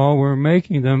 First of all, we're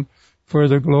making them for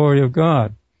the glory of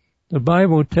God. The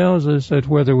Bible tells us that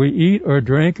whether we eat or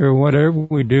drink or whatever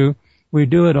we do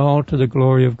it all to the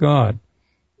glory of God.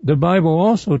 The Bible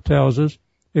also tells us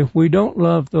if we don't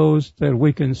love those that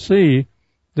we can see,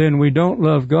 then we don't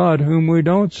love God whom we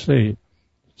don't see.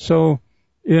 So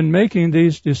in making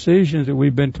these decisions that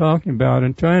we've been talking about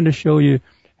and trying to show you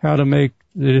how to make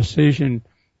the decision,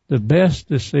 the best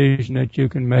decision that you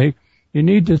can make, you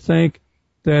need to think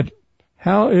that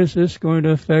how is this going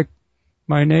to affect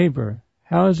my neighbor?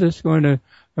 How is this going to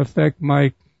affect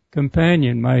my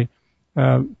companion,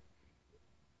 the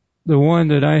one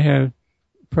that I have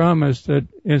promised that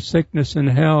in sickness and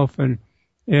health and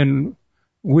in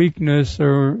weakness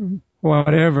or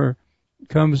whatever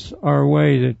comes our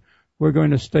way, that we're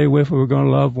going to stay with, we're going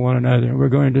to love one another, we're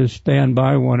going to stand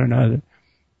by one another.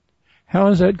 How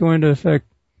is that going to affect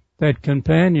that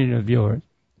companion of yours?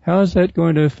 How is that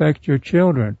going to affect your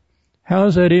children? How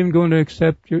is that even going to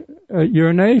affect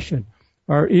your nation,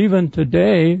 or even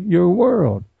today, your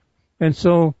world? And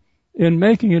so, in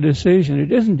making a decision,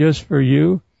 it isn't just for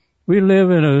you. We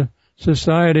live in a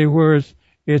society where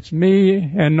it's me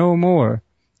and no more.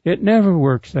 It never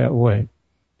works that way.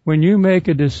 When you make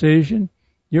a decision,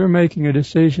 you're making a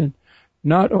decision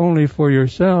not only for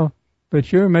yourself,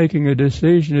 but you're making a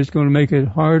decision that's going to make it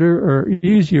harder or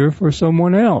easier for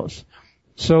someone else.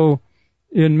 So,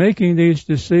 in making these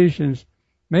decisions,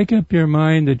 make up your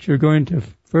mind that you're going to,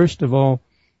 first of all,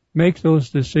 make those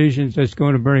decisions that's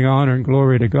going to bring honor and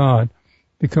glory to God.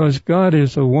 Because God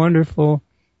is a wonderful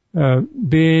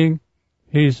being.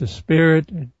 He's a spirit.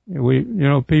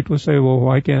 People say, well,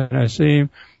 why can't I see him?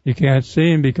 You can't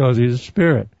see him because he's a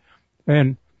spirit.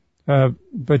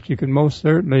 But you can most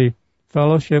certainly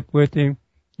fellowship with him.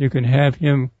 You can have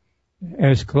him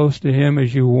as close to him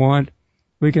as you want.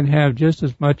 We can have just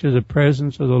as much of the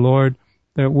presence of the Lord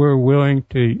that we're willing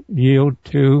to yield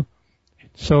to.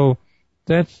 So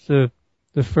that's the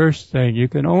first thing. You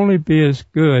can only be as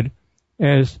good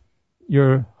as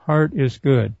your heart is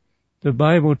good. The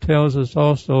Bible tells us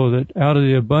also that out of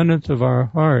the abundance of our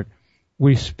heart,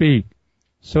 we speak.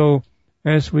 So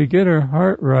as we get our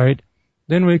heart right,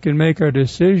 then we can make our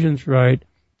decisions right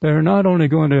that are not only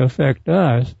going to affect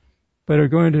us, but are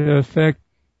going to affect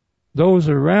those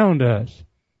around us.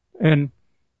 And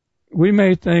we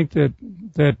may think that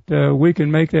we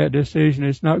can make that decision.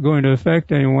 It's not going to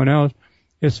affect anyone else.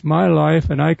 It's my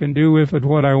life, and I can do with it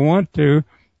what I want to.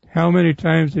 How many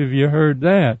times have you heard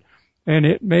that? And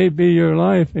it may be your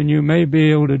life, and you may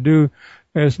be able to do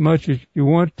as much as you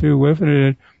want to with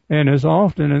it, and as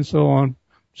often, and so on.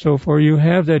 So for you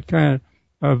have that kind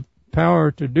of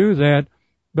power to do that,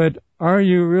 but are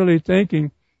you really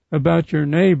thinking about your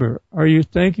neighbor? Are you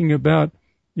thinking about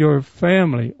your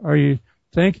family? Are you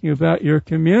thinking about your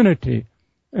community?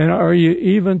 And are you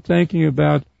even thinking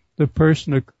about the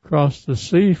person across the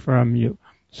sea from you?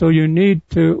 So you need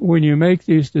to, when you make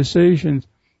these decisions,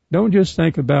 don't just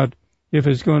think about if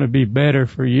it's going to be better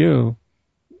for you,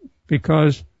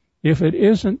 because if it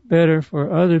isn't better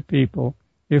for other people,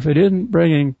 if it isn't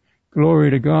bringing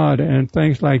glory to God and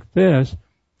things like this,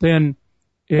 then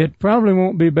it probably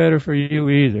won't be better for you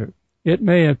either. It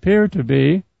may appear to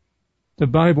be. The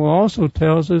Bible also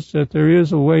tells us that there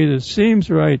is a way that seems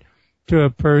right to a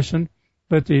person,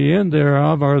 but the end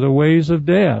thereof are the ways of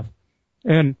death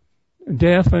and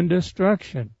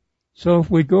destruction. So if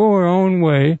we go our own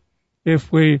way,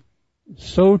 if we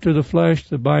sow to the flesh,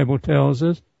 the Bible tells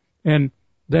us, and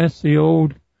that's the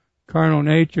old carnal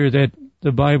nature that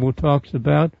the Bible talks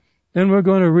about, then we're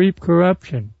going to reap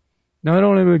corruption. Not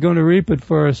only are we going to reap it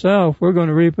for ourselves, we're going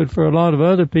to reap it for a lot of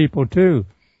other people too.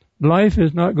 Life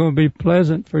is not going to be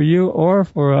pleasant for you or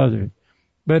for others.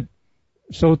 But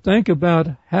so think about,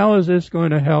 how is this going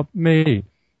to help me?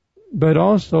 But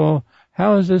also,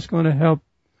 how is this going to help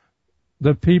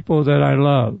the people that I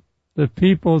love, the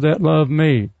people that love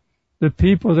me, the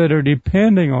people that are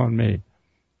depending on me?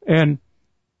 And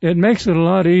it makes it a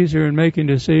lot easier in making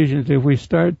decisions if we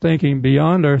start thinking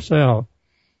beyond ourselves.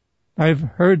 I've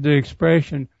heard the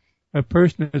expression, a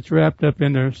person that's wrapped up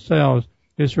in themselves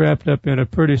is wrapped up in a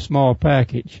pretty small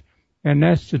package. And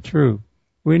that's the truth.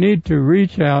 We need to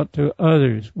reach out to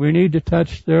others. We need to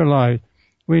touch their life.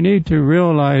 We need to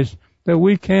realize that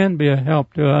we can be a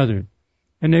help to others.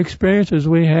 And the experiences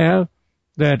we have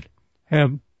that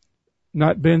have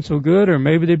not been so good, or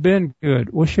maybe they've been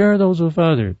good, we'll share those with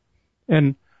others.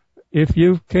 And if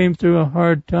you came through a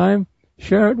hard time,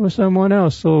 share it with someone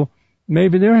else. So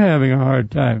maybe they're having a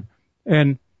hard time.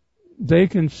 And they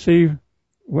can see,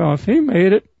 well, if he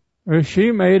made it or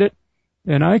she made it,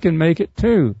 then I can make it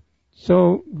too.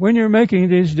 So when you're making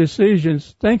these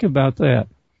decisions, think about that.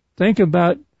 Think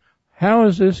about, how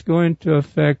is this going to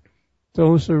affect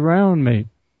those around me?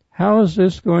 How is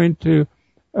this going to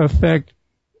affect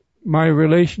my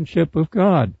relationship with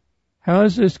God? How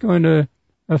is this going to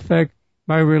affect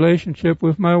my relationship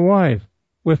with my wife,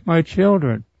 with my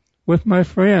children, with my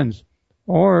friends,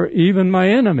 or even my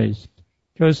enemies?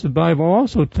 Because the Bible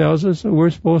also tells us that we're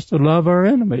supposed to love our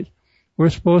enemies. We're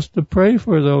supposed to pray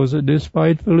for those that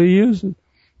despitefully use us.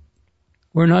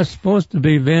 We're not supposed to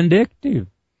be vindictive.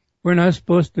 We're not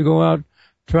supposed to go out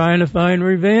trying to find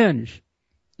revenge.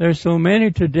 There's so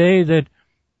many today that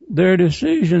their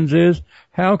decisions is,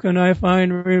 how can I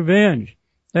find revenge?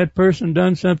 That person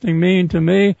done something mean to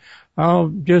me, I'll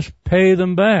just pay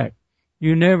them back.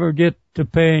 You never get to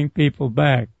paying people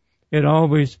back. It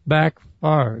always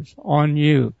backfires on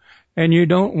you. And you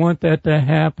don't want that to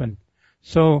happen.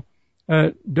 So,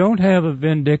 don't have a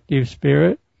vindictive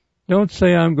spirit. Don't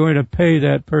say I'm going to pay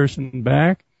that person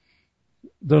back.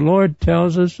 The Lord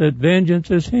tells us that vengeance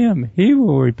is Him. He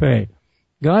will repay.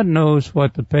 God knows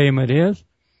what the payment is.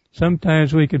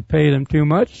 Sometimes we could pay them too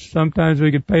much. Sometimes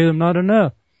we could pay them not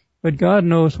enough. But God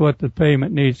knows what the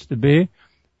payment needs to be.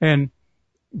 And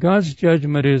God's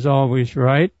judgment is always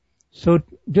right. So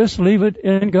just leave it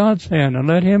in God's hand and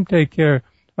let Him take care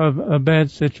of a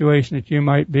bad situation that you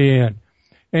might be in.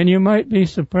 And you might be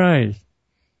surprised.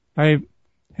 I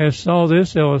have saw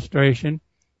this illustration.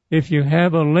 If you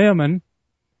have a lemon,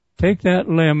 take that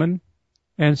lemon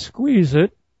and squeeze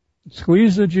it,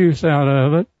 squeeze the juice out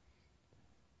of it,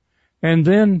 and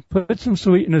then put some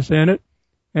sweetness in it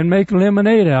and make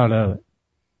lemonade out of it.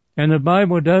 And the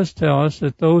Bible does tell us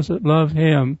that those that love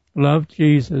Him, love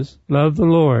Jesus, love the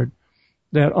Lord,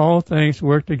 that all things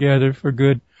work together for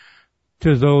good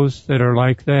to those that are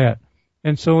like that.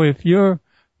 And so if you're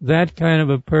that kind of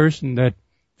a person that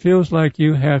feels like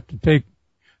you have to take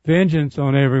vengeance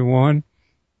on everyone,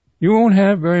 you won't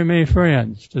have very many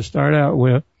friends to start out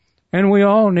with. And we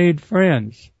all need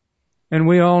friends. And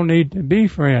we all need to be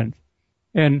friends.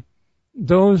 And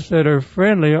those that are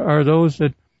friendly are those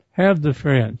that have the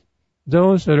friends.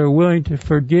 Those that are willing to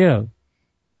forgive.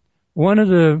 One of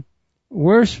the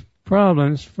worst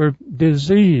problems for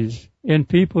disease in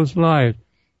people's lives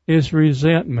is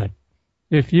resentment.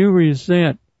 If you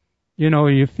resent,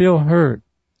 you feel hurt.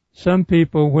 Some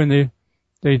people, when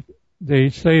they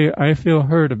say, I feel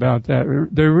hurt about that,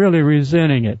 they're really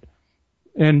resenting it.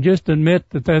 And just admit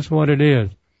that that's what it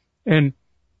is. And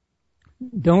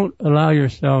don't allow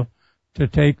yourself to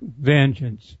take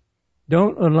vengeance.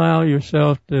 Don't allow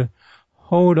yourself to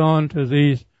hold on to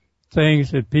these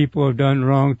things that people have done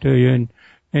wrong to you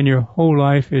and your whole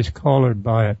life is colored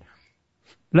by it.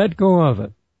 Let go of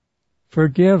it.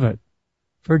 Forgive it.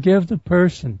 Forgive the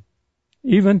person.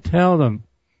 Even tell them.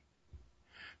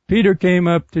 Peter came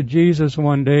up to Jesus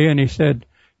one day and he said,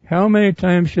 how many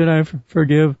times should I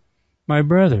forgive my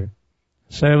brother?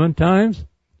 7 times?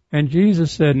 And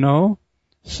Jesus said, no,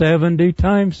 70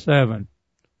 times 7,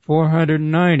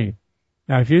 490.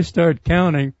 Now if you start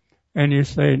counting and you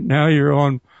say, now you're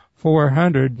on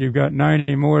 400, you've got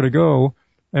 90 more to go,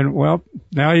 and well,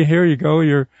 now here you go,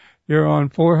 you're on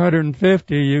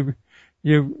 450,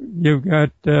 you've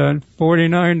got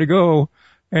 49 to go,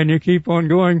 and you keep on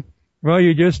going. Well,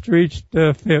 you just reached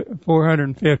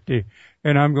 450,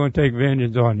 and I'm going to take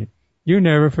vengeance on you. You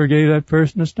never forgave that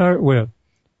person to start with.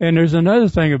 And there's another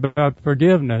thing about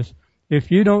forgiveness.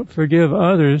 If you don't forgive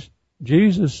others,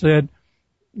 Jesus said,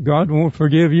 God won't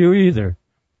forgive you either.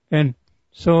 And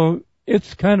so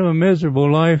it's kind of a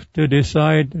miserable life to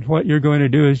decide that what you're going to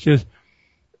do is just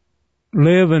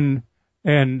live and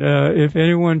if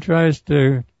anyone tries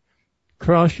to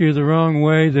cross you the wrong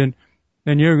way, then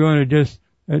you're going to just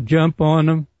jump on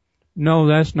them. No,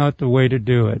 that's not the way to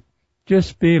do it.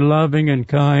 Just be loving and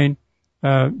kind.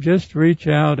 Just reach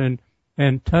out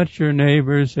and touch your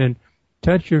neighbors and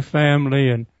touch your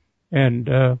family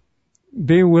and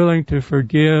be willing to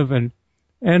forgive and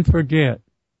forget.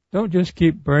 Don't just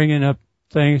keep bringing up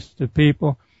things to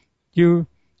people.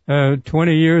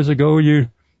 20 years ago you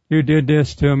did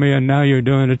this to me and now you're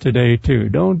doing it today too.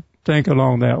 Don't think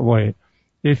along that way.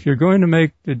 If you're going to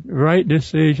make the right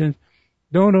decisions,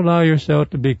 don't allow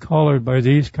yourself to be colored by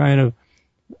these kind of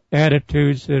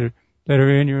attitudes that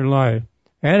are in your life.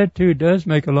 Attitude does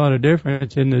make a lot of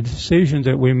difference in the decisions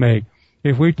that we make.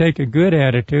 If we take a good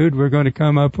attitude, we're going to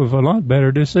come up with a lot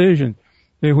better decisions.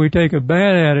 If we take a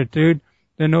bad attitude,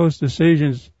 then those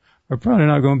decisions are probably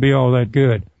not going to be all that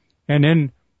good.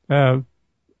 And then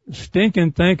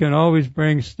stinking thinking always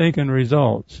brings stinking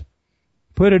results.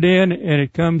 Put it in and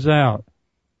it comes out.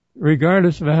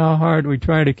 Regardless of how hard we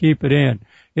try to keep it in,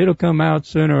 it'll come out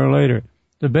sooner or later.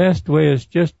 The best way is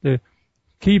just to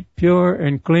keep pure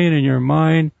and clean in your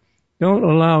mind. Don't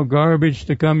allow garbage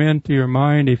to come into your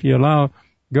mind. If you allow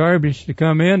garbage to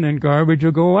come in, then garbage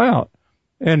will go out.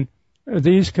 And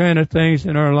these kind of things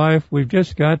in our life, we've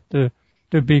just got to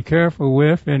be careful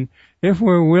with. And if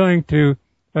we're willing to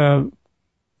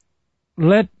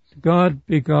let God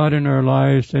be God in our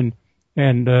lives and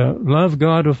and love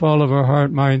God with all of our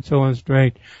heart, mind, soul, and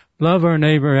strength. Love our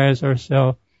neighbor as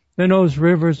ourselves. Then those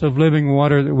rivers of living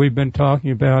water that we've been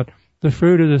talking about, the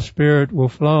fruit of the Spirit will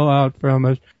flow out from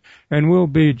us, and we'll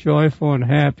be joyful and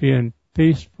happy and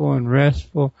peaceful and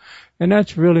restful. And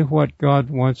that's really what God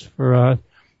wants for us.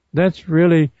 That's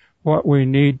really what we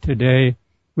need today.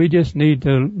 We just need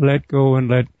to let go and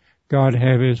let God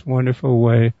have His wonderful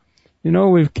way. You know,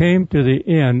 we've came to the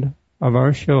end of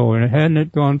our show, and hadn't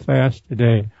it gone fast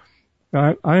today?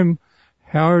 I'm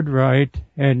Howard Wright,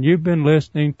 and you've been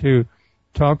listening to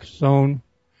Talk Zone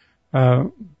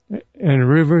and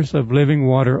Rivers of Living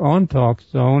Water on Talk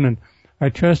Zone, and I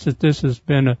trust that this has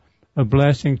been a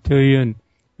blessing to you, and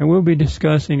we'll be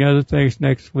discussing other things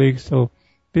next week, so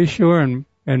be sure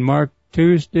and mark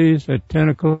Tuesdays at 10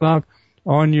 o'clock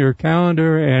on your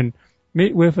calendar and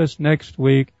meet with us next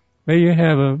week. May you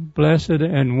have a blessed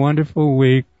and wonderful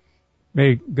week.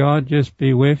 May God just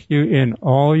be with you in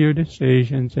all your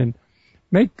decisions, and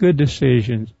make good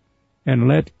decisions, and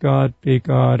let God be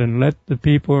God, and let the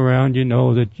people around you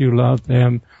know that you love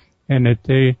them and that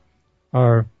they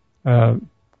are they're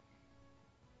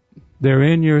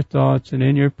in your thoughts and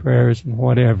in your prayers and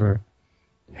whatever.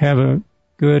 Have a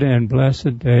good and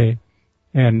blessed day,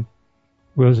 and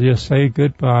we'll just say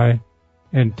goodbye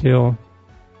until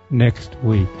next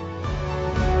week.